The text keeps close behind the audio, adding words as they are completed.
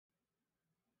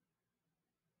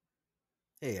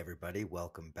Hey everybody,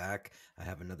 welcome back. I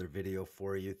have another video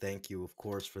for you. Thank you, of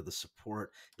course, for the support.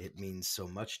 It means so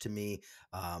much to me.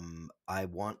 I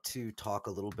want to talk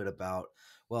a little bit about,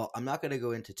 well, I'm not going to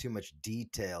go into too much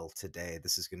detail today.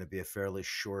 This is going to be a fairly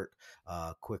short,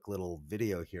 quick little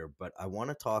video here, but I want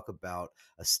to talk about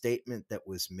a statement that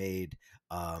was made.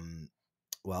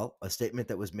 A statement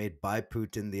that was made by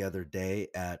Putin the other day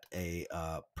at a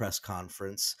press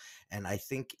conference. And I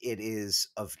think it is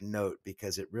of note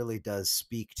because it really does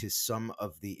speak to some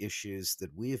of the issues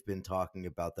that we have been talking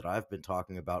about, that I've been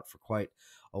talking about for quite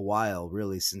a while,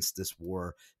 really, since this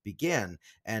war began.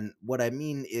 And what I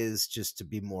mean is, just to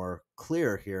be more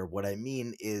clear here, what I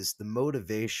mean is the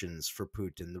motivations for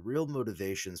Putin, the real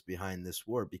motivations behind this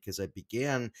war, because I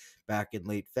began back in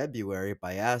late February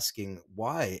by asking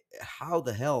how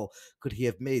the hell could he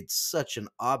have made such an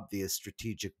obvious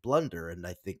strategic blunder? And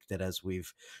I think that as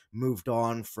we've moved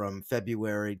on from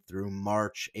February through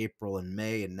March, April, and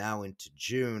May, and now into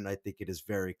June, I think it is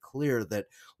very clear that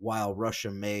while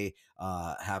Russia may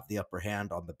have the upper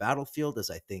hand on the battlefield,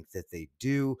 as I think that they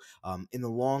do, in the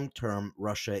long term,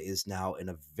 Russia is now in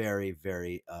a very,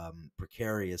 very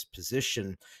precarious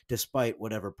position, despite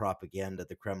whatever propaganda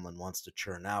the Kremlin wants to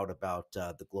churn out about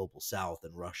the global South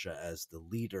and Russia as the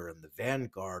leader and the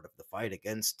vanguard of the fight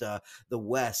against the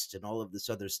West and all of this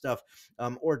other stuff.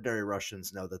 Ordinary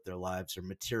Russians know that their lives are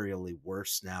materially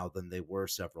worse now than they were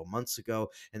several months ago,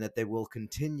 and that they will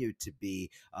continue to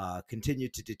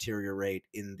deteriorate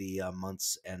in the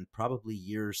months and probably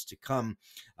years to come.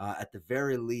 At the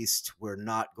very least, we're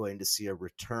not going to see a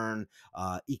return,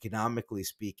 economically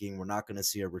speaking. We're not going to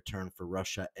see a return for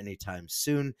Russia anytime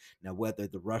soon. Now, whether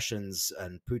the Russians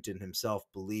and Putin himself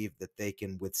believe that they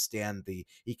can withstand the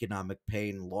economic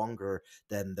pain longer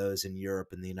than those in Europe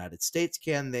and the United States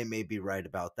can, they may be right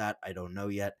about that. I don't know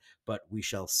yet, but we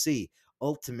shall see.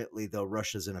 Ultimately, though,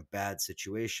 Russia's in a bad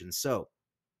situation. So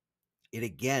it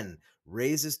again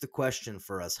raises the question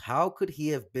for us: how could he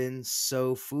have been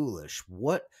so foolish?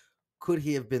 What could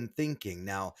he have been thinking?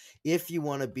 Now, if you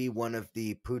want to be one of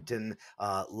the Putin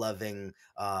loving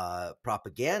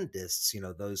propagandists,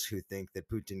 those who think that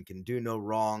Putin can do no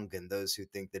wrong, and those who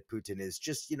think that Putin is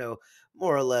just,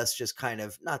 more or less just kind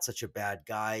of not such a bad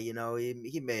guy,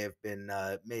 he may have been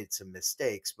made some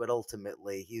mistakes, but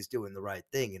ultimately he's doing the right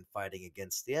thing in fighting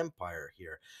against the empire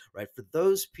here, right? For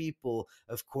those people,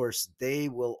 of course, they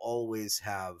will always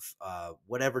have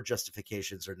whatever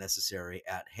justifications are necessary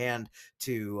at hand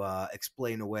to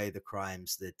explain away the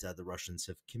crimes that the Russians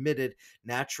have committed.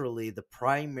 Naturally, the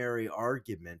primary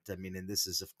argument, I mean, and this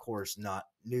is, of course, not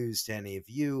news to any of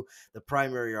you, the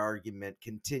primary argument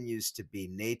continues to be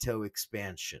NATO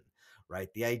expansion, right?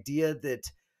 The idea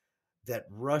that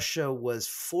Russia was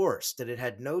forced, that it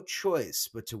had no choice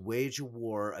but to wage a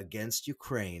war against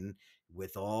Ukraine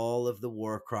with all of the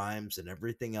war crimes and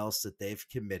everything else that they've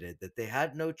committed, that they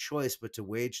had no choice but to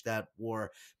wage that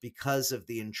war because of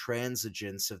the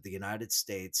intransigence of the United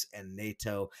States and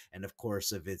NATO, and of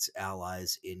course of its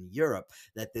allies in Europe,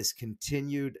 that this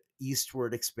continued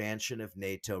eastward expansion of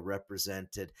NATO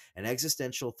represented an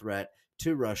existential threat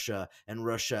to Russia, and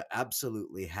Russia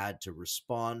absolutely had to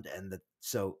respond. And that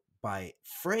so by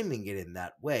framing it in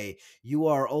that way, you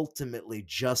are ultimately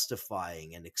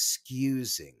justifying and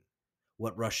excusing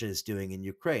what Russia is doing in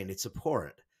Ukraine. It's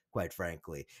abhorrent, quite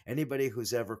frankly. Anybody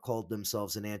who's ever called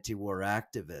themselves an anti war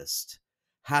activist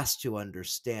has to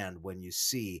understand, when you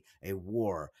see a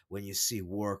war, when you see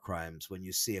war crimes, when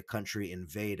you see a country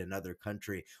invade another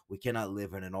country, we cannot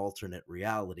live in an alternate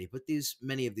reality. But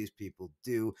many of these people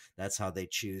do. That's how they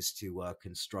choose to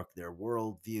construct their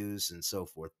worldviews and so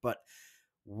forth. But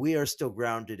we are still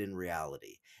grounded in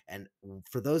reality. And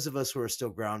for those of us who are still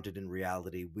grounded in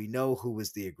reality, we know who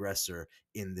was the aggressor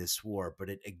in this war. But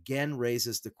it again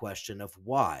raises the question of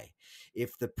why.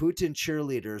 If the Putin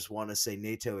cheerleaders want to say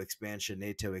NATO expansion,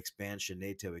 NATO expansion,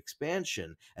 NATO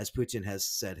expansion, as Putin has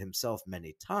said himself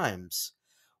many times,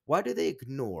 why do they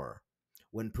ignore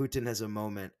when Putin has a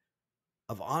moment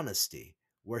of honesty,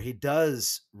 where he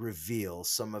does reveal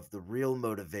some of the real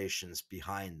motivations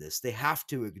behind this? They have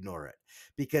to ignore it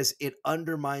because it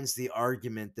undermines the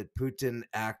argument that Putin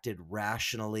acted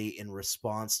rationally in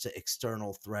response to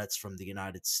external threats from the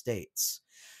United States.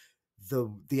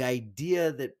 The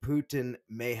idea that Putin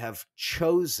may have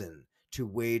chosen to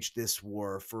wage this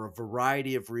war for a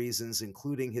variety of reasons,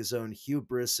 including his own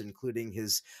hubris, including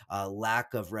his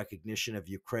lack of recognition of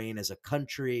Ukraine as a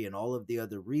country, and all of the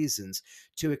other reasons.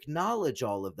 To acknowledge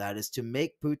all of that is to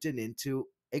make Putin into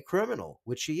a criminal,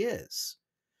 which he is.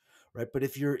 right? But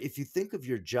if you think of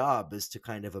your job as to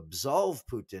kind of absolve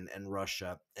Putin and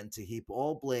Russia and to heap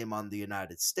all blame on the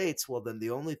United States, well, then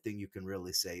the only thing you can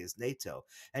really say is NATO.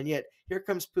 And yet here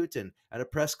comes Putin at a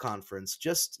press conference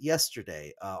just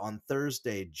yesterday, on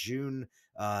Thursday, June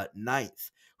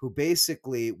 9th, who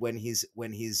basically, when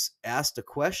he's asked a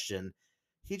question,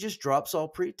 he just drops all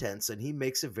pretense and he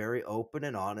makes a very open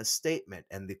and honest statement.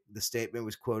 And the statement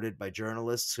was quoted by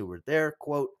journalists who were there.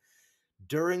 Quote,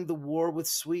 during the war with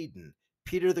Sweden,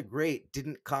 Peter the Great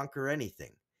didn't conquer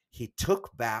anything. He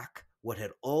took back what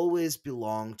had always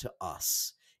belonged to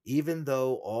us, even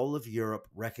though all of Europe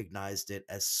recognized it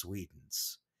as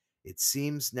Sweden's. It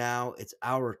seems now it's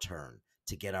our turn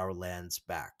to get our lands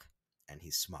back. And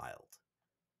he smiled.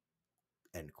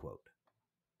 End quote.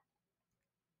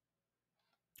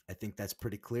 I think that's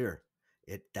pretty clear.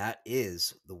 That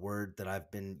is the word that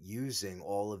I've been using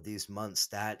all of these months.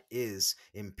 That is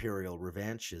imperial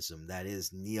revanchism. That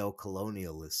is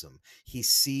neocolonialism. He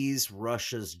sees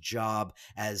Russia's job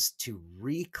as to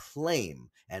reclaim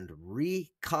and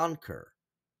reconquer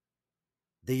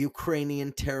the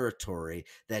Ukrainian territory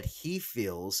that he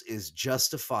feels is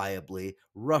justifiably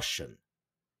Russian.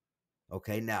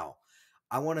 Okay, now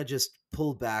I want to just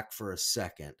pull back for a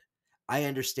second. I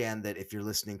understand that if you're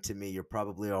listening to me, you're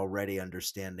probably already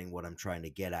understanding what I'm trying to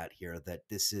get at here. That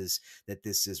this is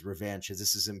revanchism.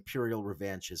 This is imperial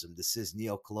revanchism. This is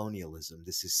neocolonialism.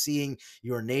 This is seeing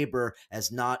your neighbor as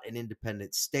not an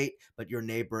independent state, but your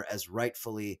neighbor as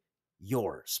rightfully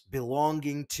yours,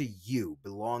 belonging to you,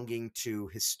 belonging to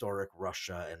historic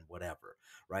Russia and whatever.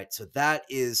 Right. So that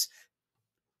is,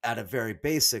 at a very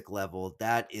basic level,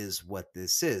 that is what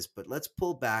this is. But let's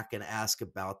pull back and ask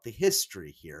about the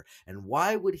history here. And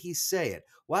why would he say it?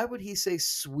 Why would he say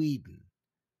Sweden?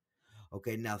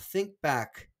 Okay, now think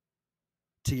back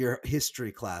to your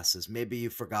history classes. Maybe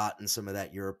you've forgotten some of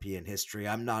that European history.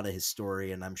 I'm not a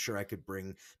historian. I'm sure I could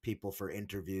bring people for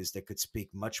interviews that could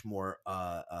speak much more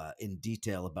in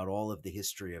detail about all of the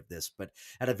history of this. But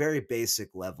at a very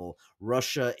basic level,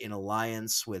 Russia, in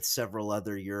alliance with several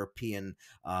other European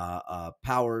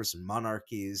powers and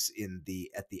monarchies,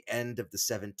 at the end of the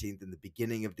 17th and the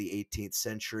beginning of the 18th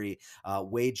century,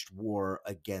 waged war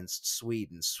against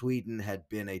Sweden. Sweden had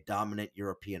been a dominant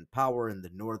European power in the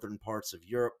northern parts of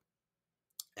Europe,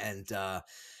 and I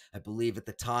believe at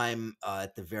the time,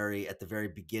 at the very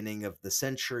beginning of the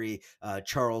century,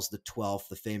 Charles XII,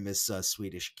 the famous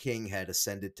Swedish king, had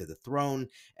ascended to the throne,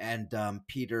 and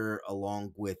Peter,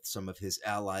 along with some of his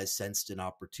allies, sensed an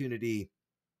opportunity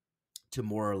to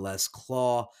more or less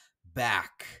claw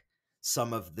back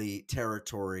some of the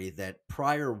territory that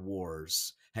prior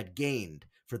wars had gained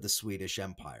for the Swedish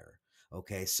Empire.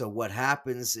 Okay, so what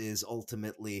happens is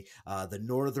ultimately the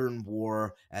Northern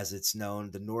War, as it's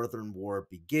known, the Northern War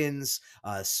begins.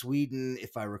 Sweden,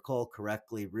 if I recall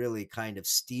correctly, really kind of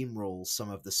steamrolls some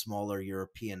of the smaller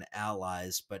European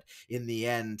allies, but in the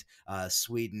end,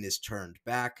 Sweden is turned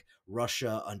back.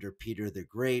 Russia, under Peter the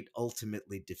Great,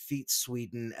 ultimately defeats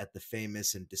Sweden at the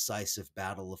famous and decisive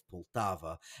Battle of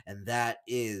Poltava, and that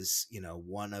is,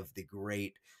 one of the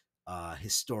great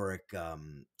historic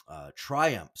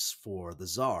triumphs for the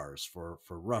czars, for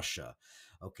Russia.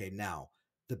 Okay, now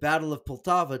the Battle of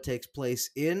Poltava takes place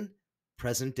in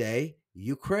present day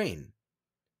Ukraine.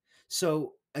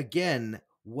 So again,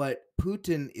 what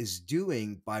Putin is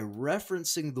doing by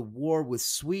referencing the war with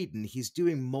Sweden, he's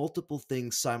doing multiple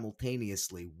things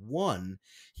simultaneously. One,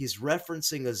 he's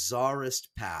referencing a czarist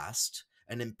past,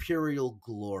 an imperial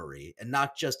glory, and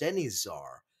not just any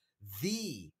czar,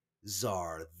 the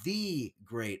czar, the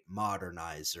great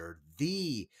modernizer,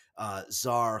 the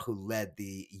czar who led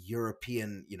the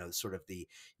European, sort of the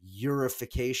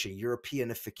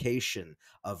Europeanification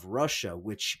of Russia,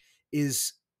 which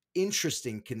is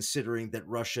interesting considering that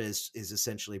Russia is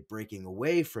essentially breaking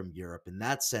away from Europe. In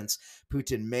that sense,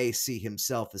 Putin may see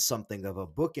himself as something of a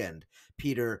bookend,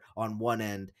 Peter on one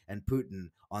end and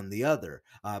Putin on the other.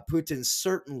 Putin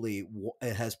certainly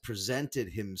has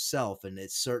presented himself, and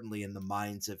it's certainly in the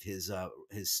minds of his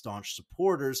staunch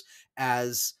supporters,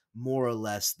 as more or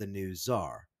less the new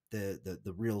czar, the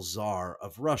real czar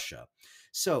of Russia.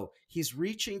 So he's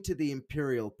reaching to the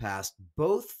imperial past,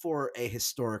 both for a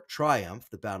historic triumph,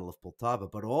 the Battle of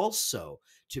Poltava, but also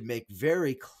to make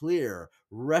very clear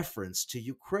reference to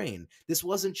Ukraine. This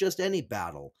wasn't just any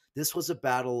battle. This was a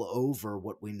battle over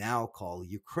what we now call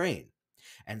Ukraine.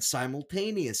 And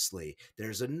simultaneously,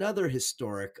 there's another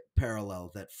historic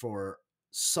parallel that for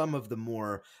some of the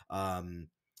more uh,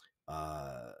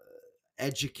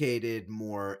 educated,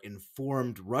 more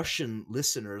informed Russian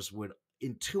listeners would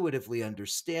intuitively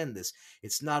understand this.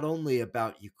 It's not only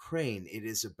about Ukraine, it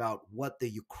is about what the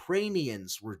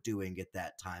Ukrainians were doing at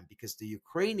that time, because the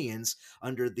Ukrainians,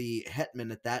 under the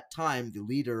hetman at that time, the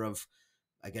leader of,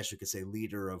 I guess you could say,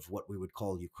 leader of what we would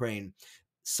call Ukraine,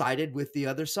 sided with the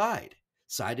other side,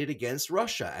 sided against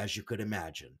Russia, as you could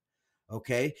imagine.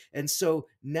 Okay, and so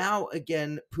now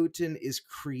again, Putin is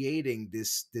creating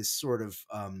this sort of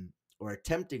or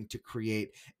attempting to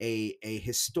create a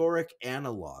historic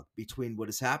analog between what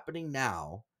is happening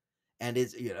now and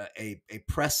is, you know, a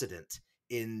precedent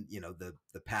in, you know,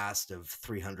 the past of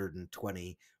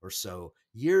 320 or so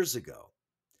years ago.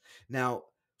 Now,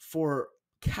 for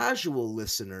casual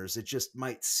listeners, it just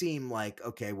might seem like,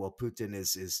 okay, well, Putin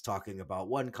is talking about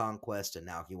one conquest and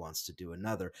now he wants to do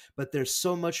another. But there's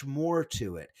so much more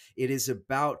to it. It is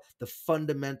about the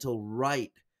fundamental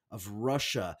right of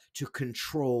Russia to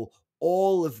control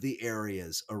all of the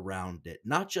areas around it,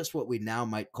 not just what we now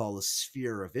might call a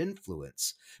sphere of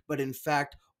influence, but in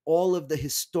fact, all of the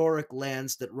historic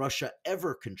lands that Russia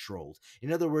ever controlled.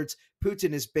 In other words,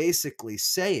 Putin is basically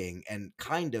saying, and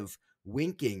kind of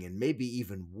winking and maybe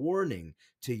even warning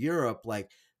to Europe, like,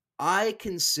 I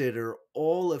consider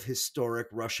all of historic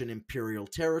Russian imperial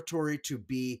territory to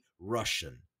be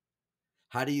Russian.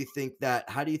 How do you think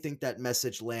that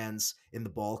message lands in the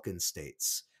Balkan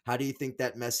states? How do you think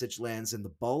that message lands in the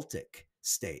Baltic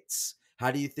states? How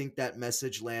do you think that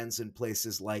message lands in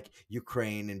places like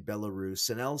Ukraine and Belarus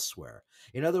and elsewhere?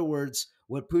 In other words,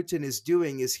 what Putin is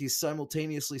doing is he's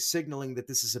simultaneously signaling that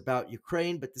this is about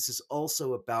Ukraine, but this is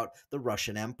also about the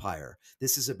Russian Empire.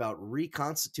 This is about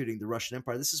reconstituting the Russian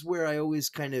Empire. This is where I always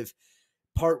kind of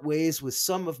part ways with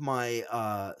some of my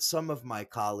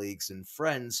colleagues and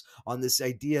friends on this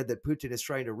idea that Putin is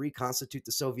trying to reconstitute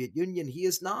the Soviet Union. He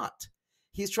is not.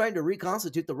 He's trying to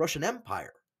reconstitute the Russian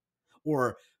Empire,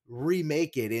 or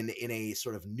remake it in a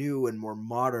sort of new and more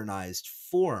modernized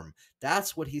form.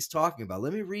 That's what he's talking about.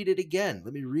 Let me read it again.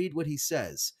 Let me read what he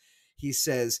says. He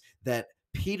says that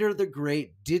Peter the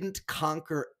Great didn't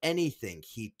conquer anything.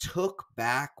 He took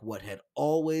back what had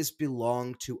always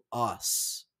belonged to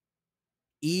us,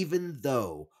 even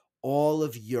though all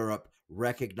of Europe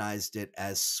recognized it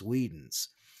as Sweden's.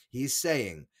 He's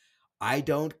saying, I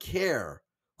don't care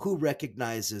who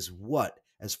recognizes what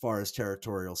as far as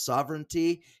territorial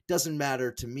sovereignty. Doesn't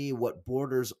matter to me what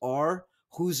borders are,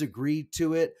 who's agreed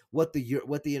to it, what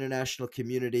the international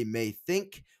community may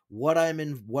think. What I'm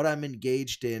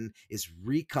engaged in is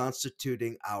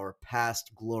reconstituting our past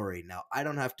glory. Now, I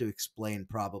don't have to explain,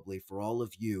 probably for all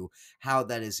of you, how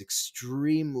that is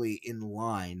extremely in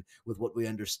line with what we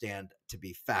understand to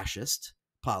be fascist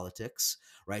politics,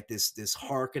 right? This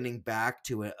harkening back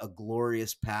to a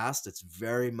glorious past. It's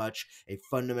very much a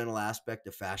fundamental aspect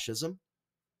of fascism.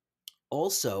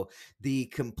 Also, the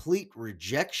complete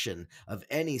rejection of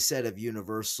any set of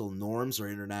universal norms or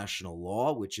international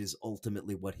law, which is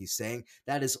ultimately what he's saying,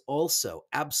 that is also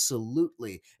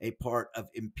absolutely a part of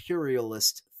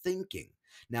imperialist thinking.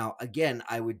 Now, again,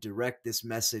 I would direct this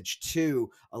message to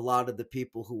a lot of the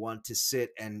people who want to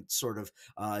sit and sort of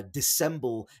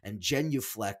dissemble and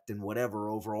genuflect and whatever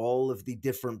over all of the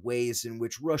different ways in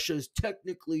which Russia is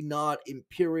technically not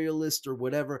imperialist or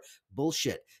whatever.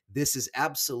 Bullshit. This is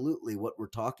absolutely what we're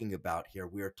talking about here.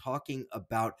 We are talking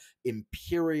about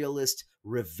imperialist,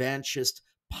 revanchist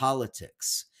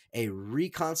politics, a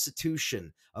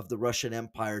reconstitution of the Russian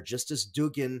Empire, just as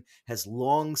Dugin has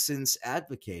long since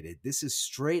advocated. This is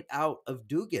straight out of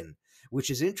Dugin, which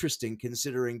is interesting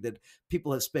considering that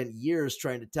people have spent years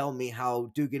trying to tell me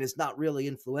how Dugin is not really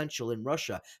influential in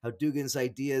Russia, how Dugin's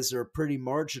ideas are pretty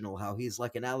marginal, how he's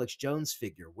like an Alex Jones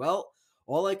figure. Well,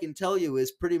 all I can tell you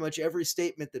is pretty much every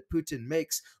statement that Putin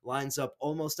makes lines up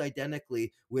almost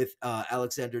identically with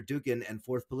Alexander Dugin and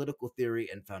Fourth Political Theory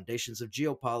and Foundations of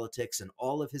Geopolitics and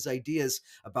all of his ideas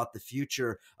about the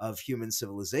future of human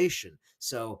civilization.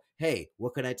 So, hey,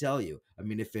 what can I tell you? I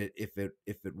mean, if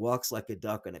it walks like a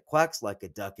duck and it quacks like a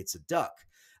duck, it's a duck.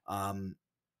 Um,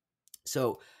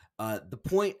 the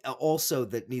point also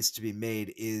that needs to be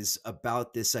made is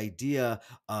about this idea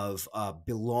of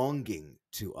belonging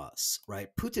to us, right?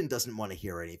 Putin doesn't want to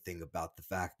hear anything about the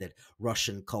fact that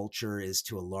Russian culture is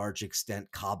to a large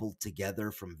extent cobbled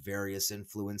together from various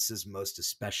influences, most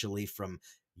especially from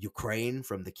Ukraine,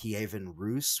 from the Kievan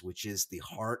Rus, which is the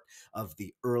heart of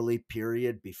the early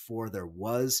period before there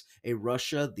was a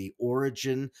Russia, the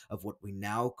origin of what we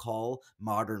now call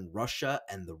modern Russia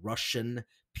and the Russian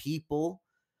people,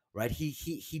 right?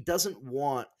 He doesn't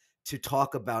want to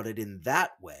talk about it in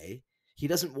that way. He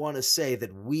doesn't want to say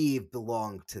that we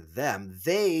belong to them.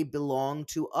 They belong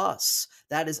to us.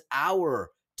 That is our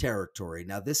territory.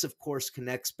 Now, this, of course,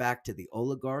 connects back to the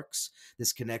oligarchs.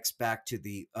 This connects back to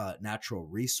the natural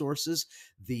resources.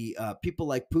 The people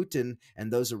like Putin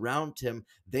and those around him,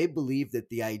 they believe that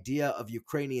the idea of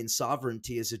Ukrainian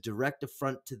sovereignty is a direct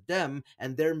affront to them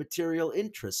and their material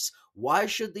interests. Why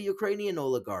should the Ukrainian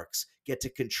oligarchs get to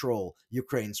control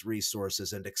Ukraine's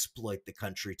resources and exploit the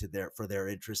country to their for their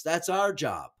interests? That's our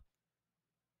job.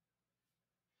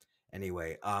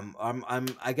 Anyway,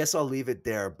 I guess I'll leave it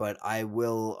there, but I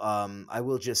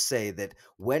will just say that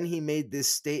when he made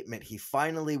this statement, he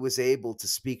finally was able to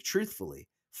speak truthfully.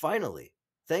 Finally,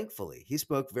 thankfully, he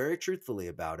spoke very truthfully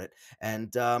about it,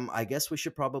 and I guess we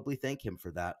should probably thank him for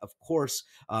that. Of course,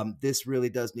 this really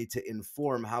does need to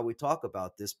inform how we talk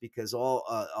about this, because a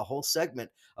whole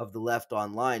segment of the left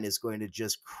online is going to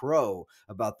just crow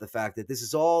about the fact that this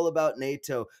is all about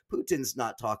NATO. Putin's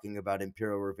not talking about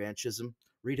imperial revanchism.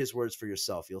 Read his words for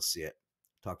yourself. You'll see it.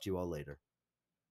 Talk to you all later.